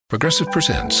Progressive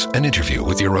presents an interview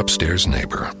with your upstairs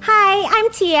neighbor. Hi,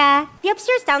 I'm Tia. The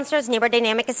upstairs-downstairs neighbor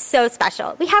dynamic is so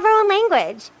special. We have our own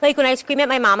language. Like when I scream at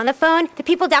my mom on the phone, the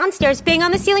people downstairs bang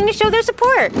on the ceiling to show their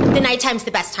support. The nighttime's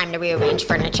the best time to rearrange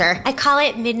furniture. I call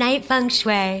it midnight feng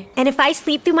shui. And if I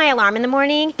sleep through my alarm in the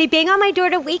morning, they bang on my door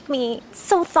to wake me.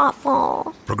 So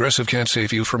thoughtful. Progressive can't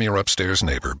save you from your upstairs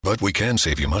neighbor, but we can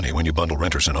save you money when you bundle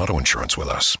renters and auto insurance with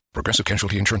us. Progressive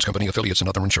Casualty Insurance Company, affiliates, and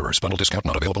other insurers. Bundle discount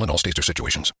not available in all states or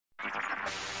situations.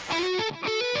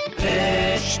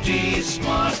 HT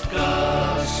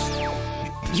Smartcast.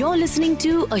 You're listening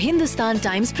to a Hindustan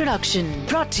Times production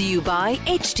brought to you by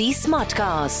HT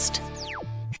Smartcast.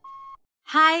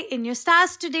 Hi, in your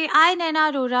stars today, I,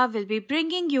 Naina Arora, will be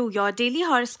bringing you your daily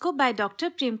horoscope by Dr.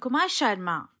 Prem Kumar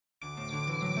Sharma.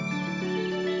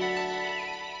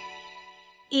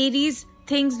 Aries,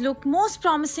 things look most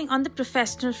promising on the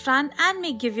professional front and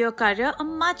may give your career a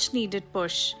much needed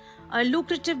push. A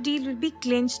lucrative deal will be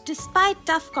clinched despite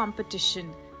tough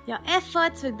competition. Your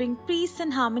efforts will bring peace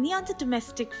and harmony on the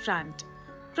domestic front.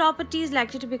 Property is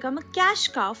likely to become a cash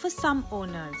cow for some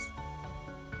owners.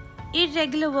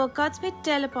 Irregular workouts may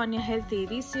tell upon your health,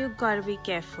 Aries, so you gotta be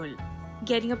careful.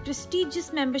 Getting a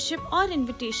prestigious membership or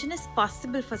invitation is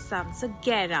possible for some, so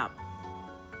gear up.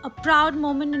 A proud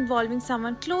moment involving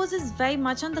someone close is very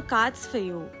much on the cards for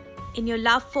you. In your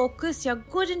love focus, your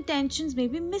good intentions may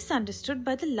be misunderstood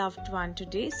by the loved one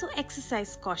today, so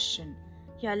exercise caution.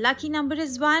 Your lucky number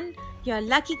is 1. Your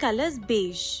lucky color is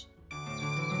beige.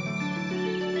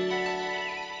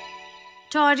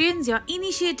 Taurians, your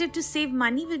initiative to save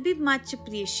money will be much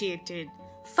appreciated.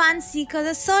 Fun seekers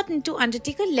are certain to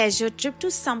undertake a leisure trip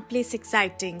to someplace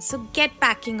exciting, so get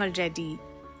packing already.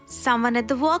 Someone at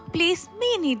the workplace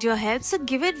may need your help, so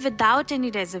give it without any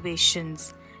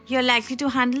reservations. You're likely to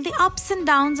handle the ups and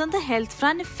downs on the health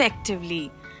front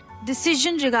effectively.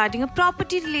 Decision regarding a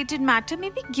property-related matter may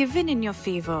be given in your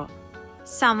favor.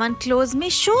 Someone close may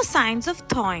show signs of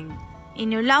thawing.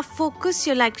 In your love focus,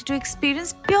 you're likely to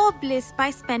experience pure bliss by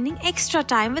spending extra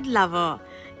time with lover.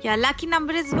 Your lucky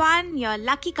number is 1. Your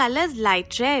lucky color is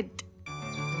light red.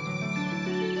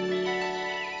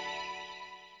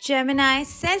 Gemini,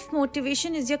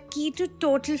 self-motivation is your key to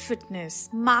total fitness.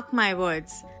 Mark my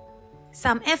words.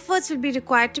 Some efforts will be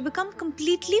required to become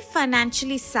completely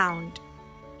financially sound.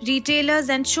 Retailers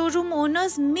and showroom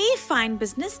owners may find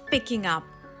business picking up.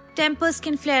 Tempers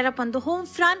can flare up on the home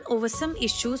front over some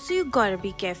issues, so you gotta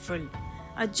be careful.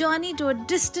 A journey to a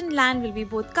distant land will be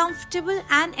both comfortable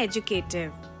and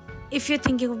educative. If you're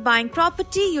thinking of buying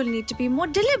property, you'll need to be more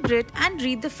deliberate and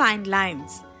read the fine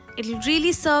lines. It'll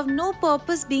really serve no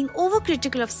purpose being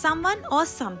overcritical of someone or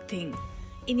something.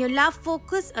 In your love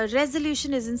focus, a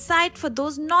resolution is in sight for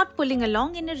those not pulling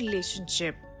along in a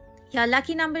relationship. Your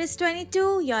lucky number is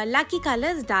 22. Your lucky color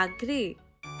is dark grey.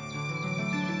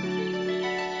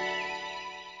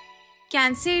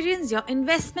 Cancerians, your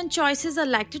investment choices are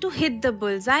likely to hit the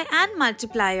bullseye and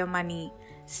multiply your money.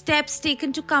 Steps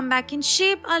taken to come back in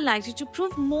shape are likely to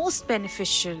prove most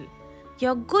beneficial.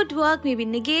 Your good work may be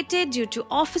negated due to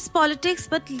office politics,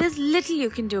 but there's little you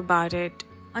can do about it.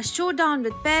 A showdown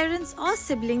with parents or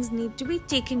siblings need to be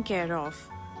taken care of.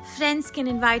 Friends can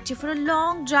invite you for a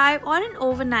long drive or an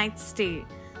overnight stay.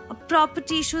 A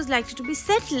property issue is likely to be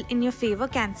settled in your favor,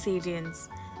 Cancerians.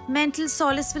 Mental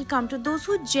solace will come to those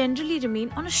who generally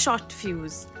remain on a short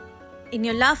fuse. In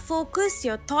your love focus,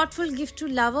 your thoughtful gift to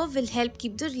lover will help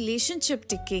keep the relationship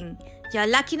ticking. Your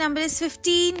lucky number is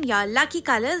 15. Your lucky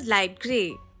color is light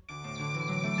grey.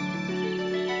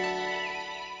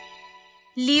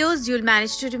 Leos, you'll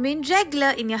manage to remain regular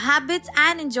in your habits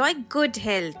and enjoy good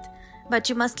health. But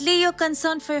you must lay your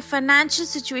concern for your financial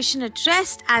situation at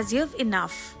rest, as you have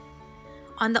enough.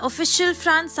 On the official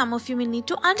front, some of you may need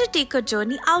to undertake a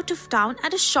journey out of town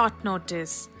at a short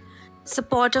notice.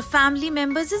 Support of family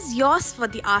members is yours for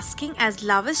the asking, as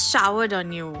love is showered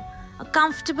on you. A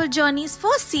comfortable journey is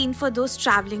foreseen for those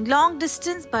travelling long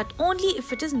distance, but only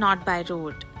if it is not by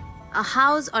road. A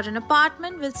house or an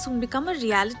apartment will soon become a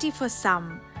reality for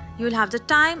some. You will have the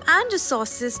time and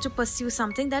resources to pursue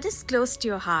something that is close to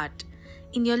your heart.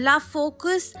 In your love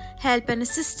focus, help and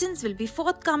assistance will be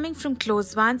forthcoming from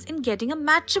close ones in getting a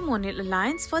matrimonial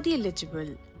alliance for the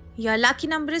eligible. Your lucky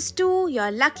number is 2. Your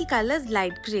lucky color is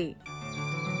light grey.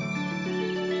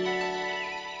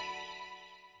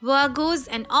 Virgos,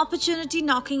 an opportunity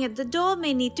knocking at the door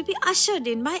may need to be ushered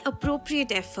in by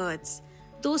appropriate efforts.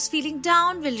 Those feeling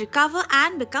down will recover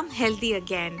and become healthy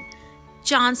again.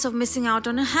 Chance of missing out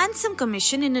on a handsome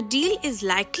commission in a deal is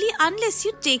likely unless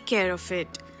you take care of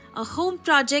it. A home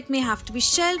project may have to be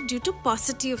shelved due to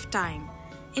paucity of time.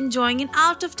 Enjoying an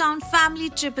out-of-town family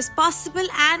trip is possible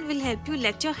and will help you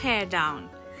let your hair down.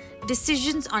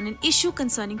 Decisions on an issue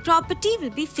concerning property will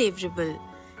be favourable.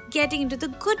 Getting into the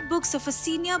good books of a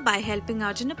senior by helping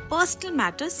out in a personal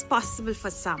matter is possible for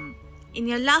some. In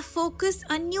your love focus,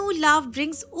 a new love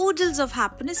brings oodles of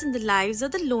happiness in the lives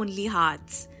of the lonely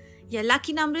hearts. Your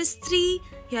lucky number is 3.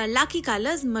 Your lucky colour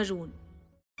is maroon.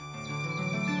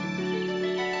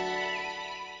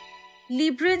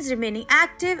 Librans, remaining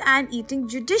active and eating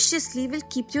judiciously will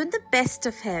keep you in the best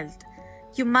of health.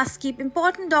 You must keep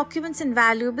important documents and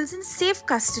valuables in safe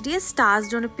custody as stars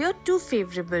don't appear too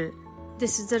favourable.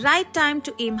 This is the right time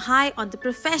to aim high on the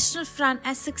professional front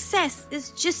as success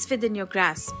is just within your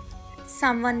grasp.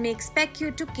 Someone may expect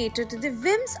you to cater to the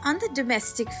whims on the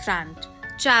domestic front.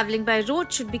 Travelling by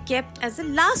road should be kept as a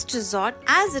last resort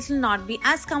as it will not be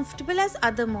as comfortable as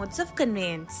other modes of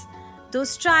conveyance.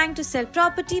 Those trying to sell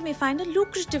property may find a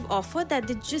lucrative offer that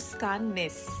they just can't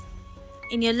miss.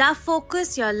 In your love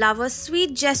focus, your lover's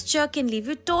sweet gesture can leave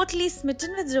you totally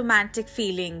smitten with romantic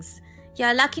feelings.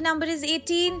 Your lucky number is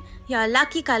 18. Your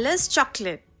lucky colour is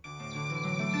chocolate.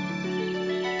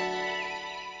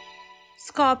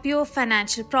 Scorpio,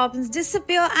 financial problems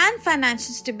disappear and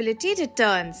financial stability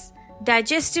returns.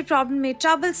 Digestive problem may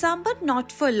trouble some but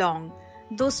not for long.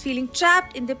 Those feeling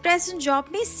trapped in their present job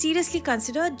may seriously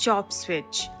consider a job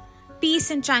switch. Peace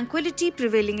and tranquility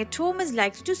prevailing at home is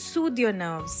likely to soothe your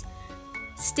nerves.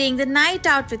 Staying the night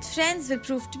out with friends will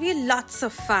prove to be lots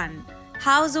of fun.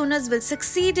 House owners will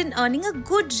succeed in earning a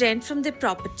good rent from their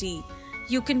property.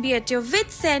 You can be at your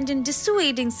wit's end in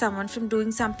dissuading someone from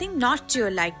doing something not to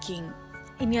your liking.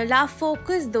 In your love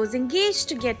focus, those engaged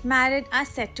to get married are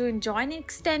set to enjoy an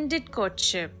extended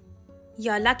courtship.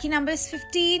 Your lucky number is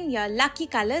 15. Your lucky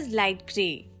colour is light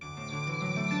grey.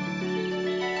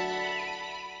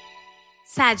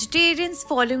 Sagittarians,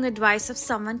 following advice of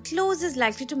someone close is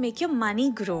likely to make your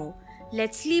money grow.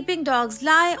 Let sleeping dogs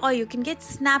lie or you can get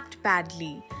snapped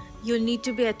badly. You'll need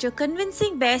to be at your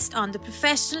convincing best on the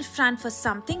professional front for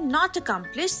something not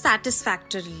accomplished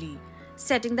satisfactorily.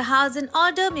 Setting the house in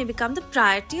order may become the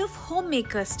priority of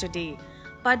homemakers today.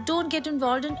 But don't get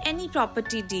involved in any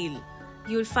property deal.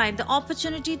 You'll find the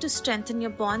opportunity to strengthen your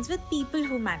bonds with people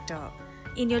who matter.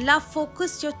 In your love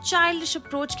focus, your childish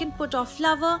approach can put off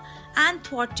lover and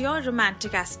thwart your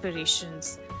romantic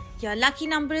aspirations. Your lucky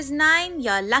number is 9.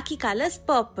 Your lucky colour is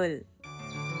purple.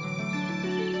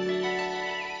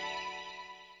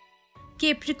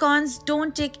 Capricorns,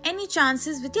 don't take any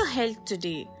chances with your health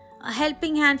today. A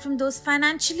helping hand from those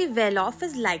financially well off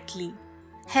is likely.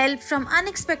 Help from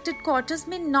unexpected quarters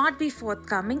may not be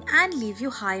forthcoming and leave you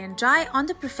high and dry on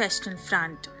the professional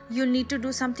front. You'll need to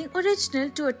do something original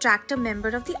to attract a member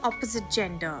of the opposite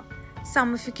gender.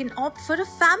 Some of you can opt for a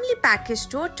family package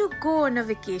tour to go on a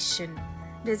vacation.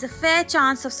 There's a fair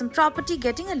chance of some property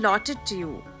getting allotted to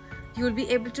you. You'll be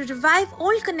able to revive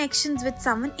old connections with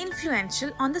someone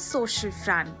influential on the social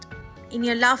front. In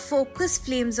your love focus,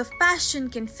 flames of passion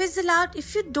can fizzle out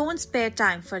if you don't spare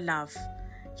time for love.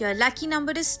 Your lucky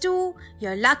number is 2.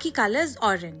 Your lucky colour is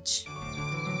orange.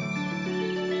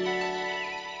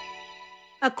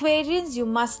 Aquarians, you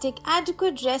must take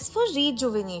adequate rest for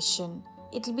rejuvenation.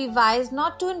 It will be wise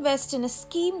not to invest in a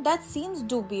scheme that seems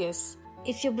dubious.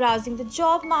 If you're browsing the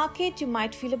job market, you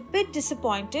might feel a bit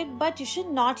disappointed, but you should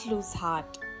not lose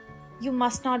heart. You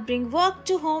must not bring work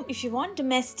to home if you want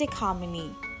domestic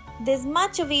harmony. There's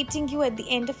much awaiting you at the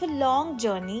end of a long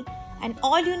journey, and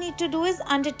all you need to do is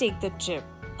undertake the trip.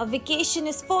 A vacation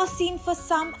is foreseen for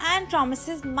some and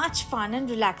promises much fun and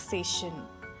relaxation.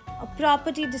 A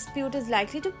property dispute is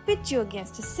likely to pit you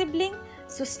against a sibling,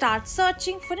 so start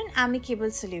searching for an amicable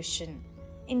solution.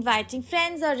 Inviting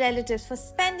friends or relatives for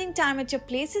spending time at your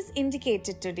place is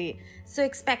indicated today, so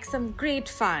expect some great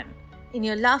fun. In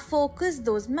your love focus,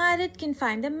 those married can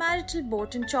find their marital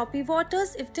boat in choppy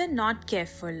waters if they're not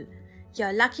careful.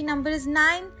 Your lucky number is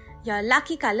 9. Your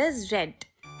lucky colour is red.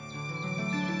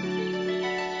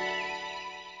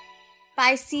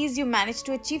 Pisces, you manage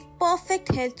to achieve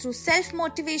perfect health through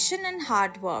self-motivation and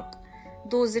hard work.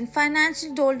 Those in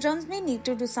financial doldrums may need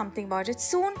to do something about it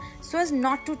soon so as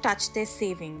not to touch their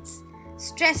savings.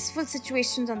 Stressful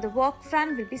situations on the work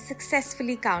front will be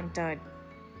successfully countered.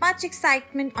 Much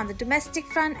excitement on the domestic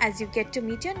front as you get to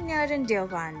meet your near and dear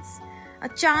ones. A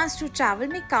chance to travel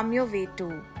may come your way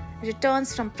too.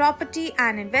 Returns from property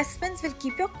and investments will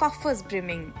keep your coffers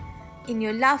brimming. In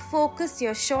your love focus,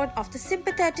 you're assured of the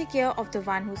sympathetic ear of the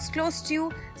one who's close to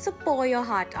you, so pour your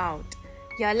heart out.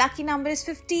 Your lucky number is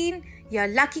 15. Your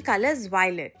lucky colour is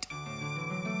violet.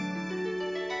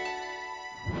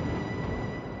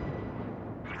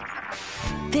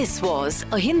 This was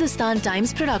a Hindustan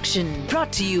Times production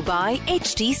brought to you by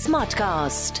HT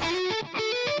Smartcast.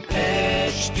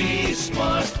 HT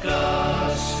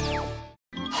Smartcast.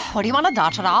 What do you want to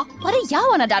da-da-da? What do you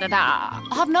want to da-da-da?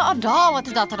 I have no idea what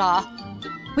to da-da-da.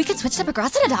 We could switch to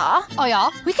Progressa da. Oh yeah?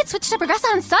 We could switch to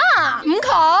Progressa and sa.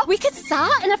 Okay. We could sa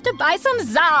and have to buy some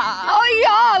za. Oh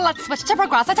yeah, let's switch to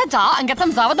Progressa da and get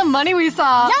some za with the money we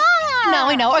saw. Yeah! Now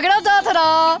we know we're gonna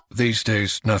da-da-da. These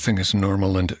days, nothing is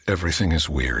normal and everything is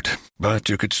weird. But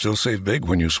you could still save big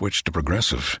when you switch to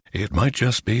Progressive. It might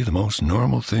just be the most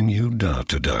normal thing you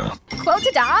da-da-da. Quote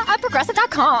da at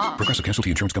Progressive.com. Progressive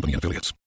Casualty Insurance Company and Affiliates.